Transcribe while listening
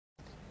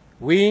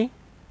We,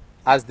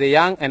 as the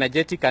young,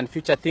 energetic, and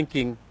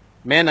future-thinking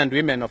men and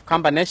women of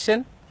Kamba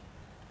Nation,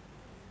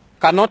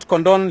 cannot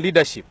condone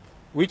leadership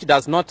which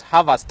does not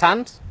have a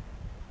stand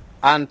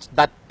and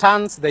that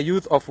turns the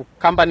youth of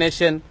Kamba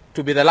Nation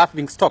to be the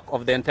laughingstock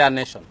of the entire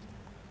nation.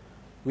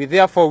 We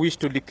therefore wish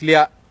to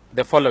declare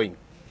the following.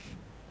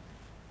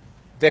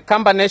 The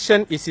Kamba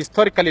Nation is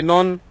historically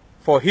known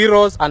for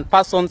heroes and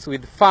persons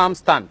with firm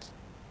stand.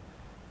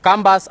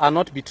 Kambas are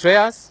not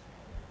betrayers,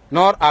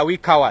 nor are we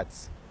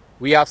cowards.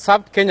 We have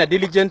served Kenya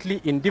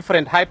diligently in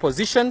different high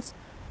positions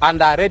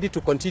and are ready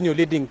to continue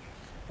leading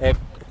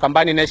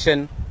Kambani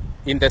Nation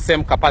in the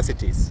same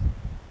capacities.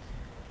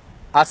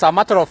 As a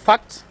matter of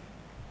fact,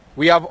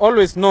 we have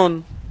always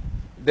known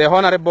the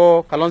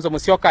Honorable Kalonzo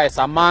Musyoka as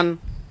a man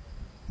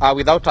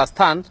without a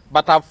stand,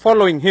 but are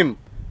following him,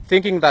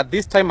 thinking that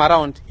this time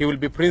around he will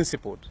be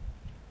principled.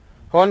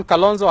 Hon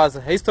Kalonzo has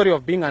a history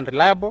of being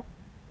unreliable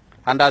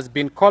and has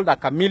been called a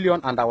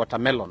chameleon and a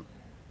watermelon.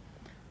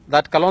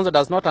 That Kalonzo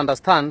does not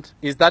understand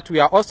is that we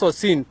are also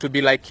seen to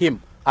be like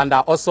him and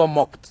are also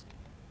mocked.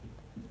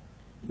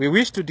 We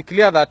wish to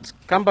declare that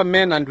Kamba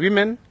men and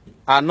women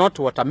are not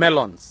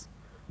watermelons,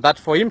 that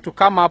for him to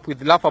come up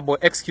with laughable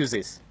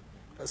excuses,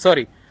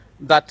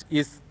 that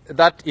is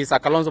a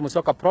Kalonzo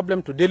Musyoka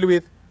problem to deal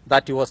with,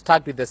 that he was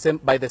tagged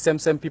with by the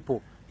same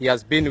people he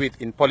has been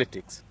with in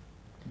politics.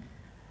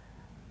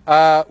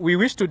 We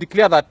wish to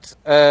declare that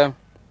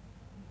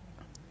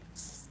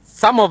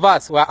some of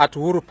us were at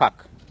Uhuru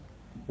Park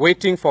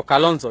waiting for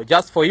Kalonzo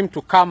just for him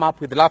to come up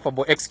with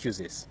laughable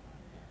excuses.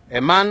 A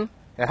man,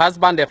 a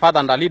husband, a father,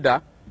 and a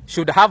leader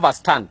should have a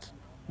stand.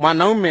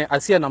 Mwanaume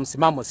asiye na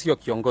msimamo sio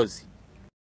kiongozi.